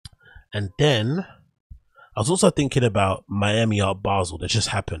And then I was also thinking about Miami Art Basel that just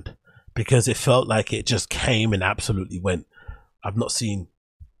happened, because it felt like it just came and absolutely went. I've not seen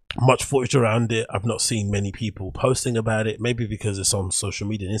much footage around it. I've not seen many people posting about it. Maybe because it's on social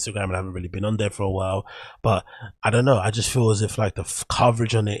media and Instagram, and I haven't really been on there for a while. But I don't know. I just feel as if like the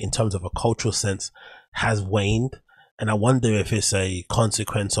coverage on it in terms of a cultural sense has waned. And I wonder if it's a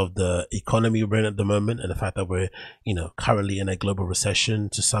consequence of the economy we're in at the moment and the fact that we're, currently in a global recession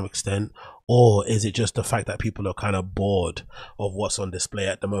to some extent, or is it just the fact that people are kind of bored of what's on display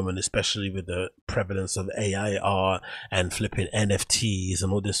at the moment, especially with the prevalence of AI art and flipping NFTs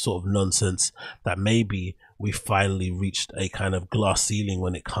and all this sort of nonsense, that maybe we finally reached a kind of glass ceiling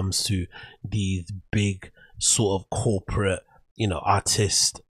when it comes to these big sort of corporate,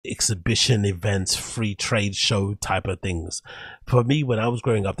 artist exhibition events, free trade show type of things. For me, when I was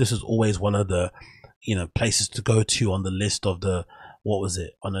growing up, this was always one of the, places to go to on the list of the, what was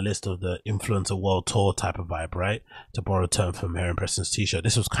it, on the list of the influencer world tour type of vibe, right? To borrow a term from Heron Preston's t-shirt.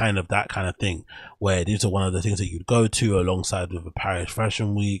 This was kind of that kind of thing, where these are one of the things that you'd go to alongside with a Paris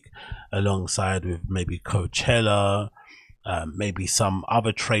Fashion Week, alongside with maybe Coachella, maybe some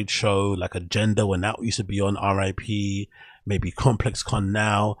other trade show like Agenda when that used to be on, RIP, maybe Complex Con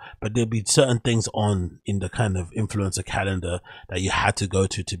now, but there'll be certain things on in the kind of influencer calendar that you had to go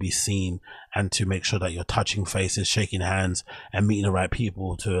to be seen, and to make sure that you're touching faces, shaking hands, and meeting the right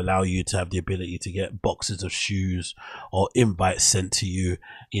people to allow you to have the ability to get boxes of shoes or invites sent to you,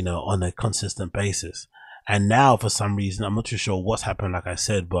 on a consistent basis. And now for some reason, I'm not too sure what's happened, like I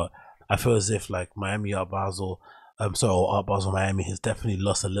said, but I feel as if like Miami Art Basel, Art Basel Miami has definitely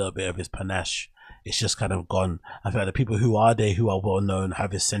lost a little bit of its panache. It's just kind of gone. I feel like the people who are there, who are well known,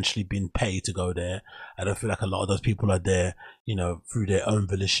 have essentially been paid to go there. I don't feel like a lot of those people are there, through their own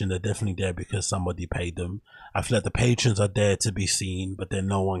volition. They're definitely there because somebody paid them. I feel like the patrons are there to be seen, but then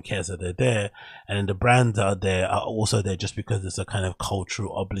no one cares that they're there. And then the brands that are there are also there just because it's a kind of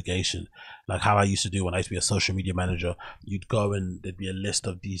cultural obligation. Like how I used to do when I used to be a social media manager. You'd go and there'd be a list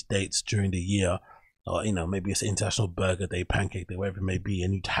of these dates during the year, or maybe it's International Burger Day, Pancake Day, whatever it may be,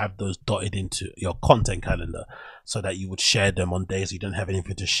 and you'd have those dotted into your content calendar so that you would share them on days you don't have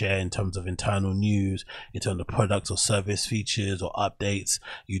anything to share in terms of internal news, in terms of products or service features or updates.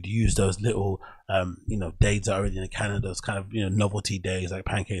 You'd use those little days that are already in the calendar, those kind of novelty days like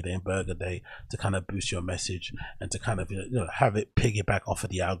Pancake Day and Burger Day, to kind of boost your message and to kind of have it piggyback off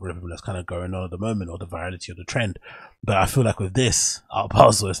of the algorithm that's kind of going on at the moment, or the virality of the trend. But I feel like with this Art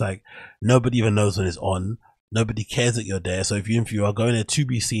Basel, it's like nobody even knows when it's on. Nobody cares that you're there. So if you are going there to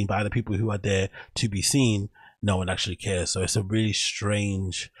be seen by the people who are there to be seen, no one actually cares. So it's a really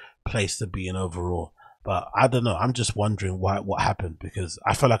strange place to be in overall. But I don't know. I'm just wondering what happened, because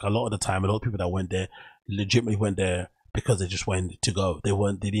I feel like a lot of the time, a lot of people that went there legitimately went there because they just went to go. They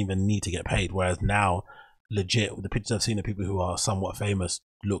didn't even need to get paid. Whereas now, legit, the pictures I've seen of people who are somewhat famous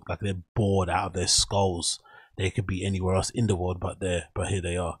look like they're bored out of their skulls. They could be anywhere else in the world but here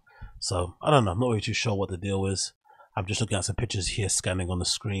they are. So I don't know. I'm not really too sure what the deal is. I'm just looking at some pictures here, scanning on the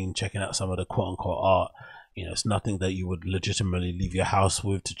screen, checking out some of the quote unquote art. It's nothing that you would legitimately leave your house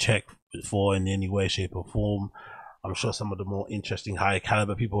with to check for in any way, shape, or form. I'm sure some of the more interesting, high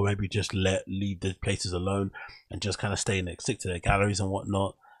caliber people maybe just leave the places alone and just kind of stick to their galleries and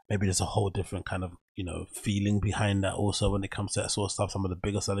whatnot. Maybe there's a whole different kind of feeling behind that also when it comes to that sort of stuff. Some of the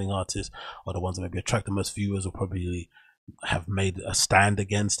bigger selling artists, or the ones that maybe attract the most viewers, will probably have made a stand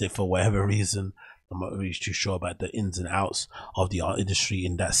against it for whatever reason. I'm not really too sure about the ins and outs of the art industry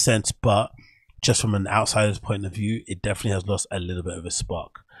in that sense, but just from an outsider's point of view, it definitely has lost a little bit of a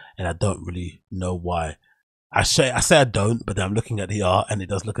spark, and I don't really know why. I say I don't, but then I'm looking at the art and it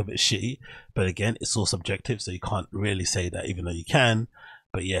does look a bit shitty. But again, it's all subjective, so you can't really say that, even though you can.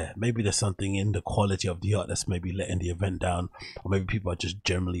 But yeah, maybe there's something in the quality of the art that's maybe letting the event down, or maybe people are just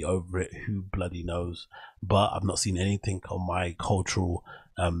generally over it. Who bloody knows? But I've not seen anything on my cultural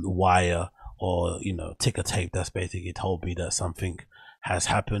wire or ticker tape that's basically told me that something has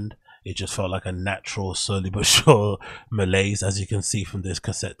happened. It just felt like a natural, slowly but sure malaise, as you can see from this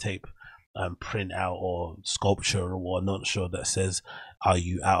cassette tape print out or sculpture or not sure that says, "Are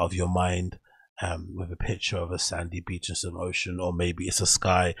you out of your mind?" With a picture of a sandy beach and some ocean, or maybe it's a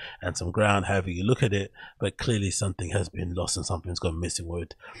sky and some ground, however you look at it. But clearly something has been lost and something's gone missing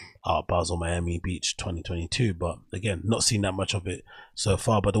with Art Basel Miami Beach 2022. But again, not seen that much of it so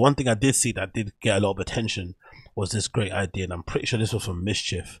far. But the one thing I did see that did get a lot of attention was this great idea, and I'm pretty sure this was from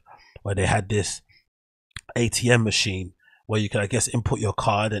Mischief, where they had this ATM machine where you could, I guess, input your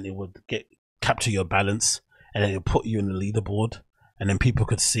card and it would capture your balance, and then it would put you in the leaderboard, and then people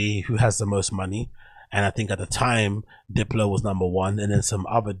could see who has the most money. And I think at the time, Diplo was #1, and then some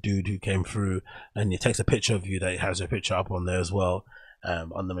other dude who came through, and he takes a picture of you that has your picture up on there as well,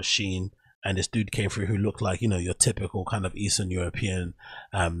 on the machine. And this dude came through who looked like, you know, your typical kind of Eastern European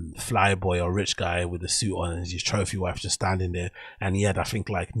fly boy or rich guy with a suit on, and his trophy wife just standing there. And he had, I think,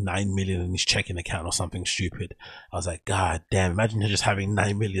 like 9 million in his checking account or something stupid. I was like, God damn, imagine just having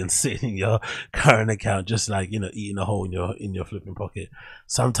 9 million sitting in your current account, just like, you know, eating a hole in your flipping pocket.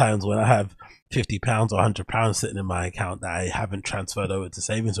 Sometimes when I have £50 or £100 sitting in my account that I haven't transferred over to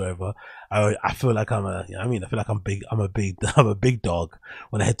savings or whatever, I feel like I'm a, you know, I mean, I feel like I'm a big dog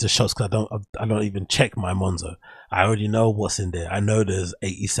when I head to shops, because I don't even check my Monzo. I already know what's in there. I know there's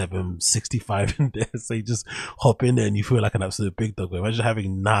 87.65 in there, so you just hop in there and you feel like an absolute big dog. Imagine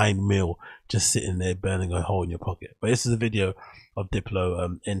having 9 mil just sitting there burning a hole in your pocket. But this is a video of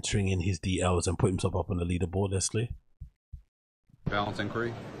Diplo entering in his DLs and putting himself up on the leaderboard. Leslie, balance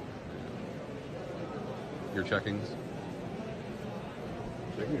inquiry. Your checkings.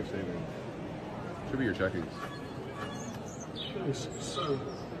 Checking or saving? Should be your checkings. So,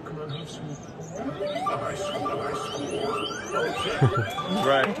 can I have some?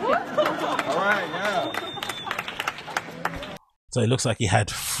 Right. All right, yeah. So it looks like he had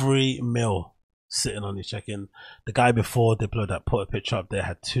 3 mil sitting on his check-in. The guy before Diplo that put a picture up there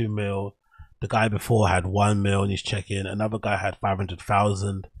had 2 mil. The guy before had 1 mil in his check-in. Another guy had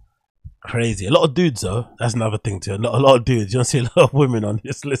 500,000. Crazy. A lot of dudes though. That's another thing too. A lot of dudes. You don't see a lot of women on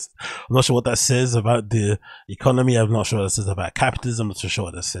this list. I'm not sure what that says about the economy. I'm not sure what that says about capitalism. I'm not so sure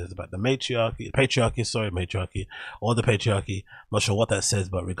what that says about the matriarchy, or the patriarchy. I'm not sure what that says,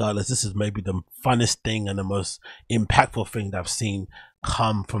 but regardless, this is maybe the funnest thing and the most impactful thing that I've seen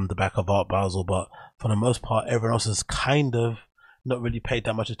come from the back of Art Basel. But for the most part, everyone else has kind of not really paid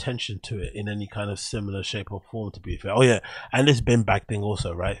that much attention to it in any kind of similar shape or form, to be fair. Oh yeah, and this bin bag thing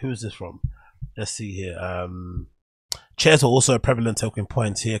also, right? Who's this from? Let's see here. Chairs are also a prevalent talking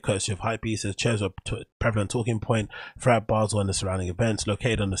point here, courtesy of Hypebeast. Says chairs are a prevalent talking point throughout Basel and the surrounding events.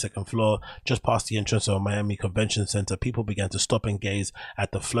 Located on the 2nd floor, just past the entrance of Miami Convention Center, people began to stop and gaze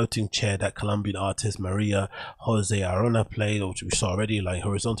at the floating chair that Colombian artist Maria Jose Arona played, which we saw already, like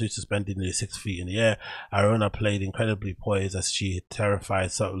horizontally suspended nearly 6 feet in the air. Arona played incredibly poised as she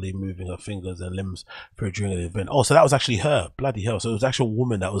terrified, subtly moving her fingers and limbs through during the event. Oh, so that was actually her. Bloody hell. So it was actually a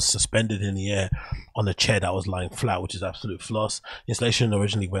woman that was suspended in the air on a chair that was lying flat, which is absolute floss. The installation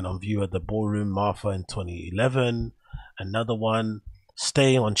originally went on view at the Ballroom Martha in 2011. Another one,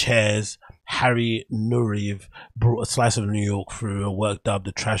 staying on chairs, Harry Nuriv brought a slice of New York through a work dubbed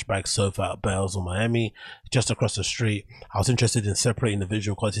the trash bag sofa at Basel, Miami, just across the street. I was interested in separating the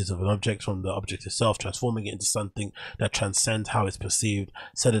visual qualities of an object from the object itself, transforming it into something that transcends how it's perceived,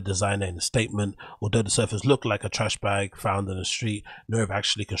 said a designer in a statement. Although the surface looked like a trash bag found in the street, Nuriv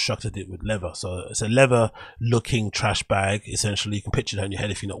actually constructed it with leather. So it's a leather looking trash bag. Essentially, you can picture that in your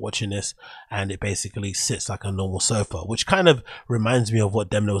head if you're not watching this, and it basically sits like a normal sofa, which kind of reminds me of what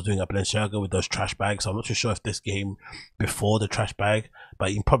Demna was doing at Balenciaga with those trash bags. So I'm not too sure if this game before the trash bag,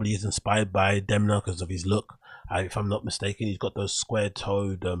 but he probably is inspired by Demna because of his look. If I'm not mistaken, he's got those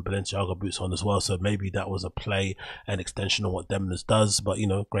square-toed Balenciaga boots on as well, so maybe that was a play and extension of what Demna's does. But you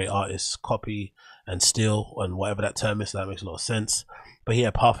know, great artists copy and steal, and whatever that term is, so that makes a lot of sense. But yeah,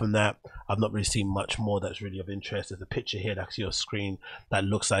 apart from that, I've not really seen much more that's really of interest. There's a picture here that's your screen that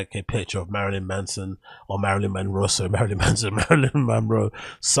looks like a picture of Marilyn Manson or Marilyn Monroe. So Marilyn Manson, Marilyn Monroe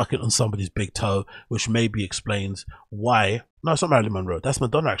sucking on somebody's big toe, which maybe explains why. No, it's not Marilyn Monroe. That's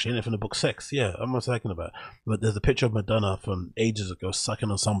Madonna, actually, isn't it, from the book Sex? Yeah, I'm not talking about. But there's a picture of Madonna from ages ago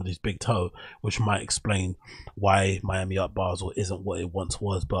sucking on somebody's big toe, which might explain why Miami Art Basel isn't what it once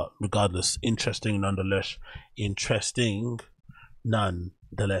was. But regardless, interesting nonetheless. Interesting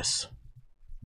nonetheless.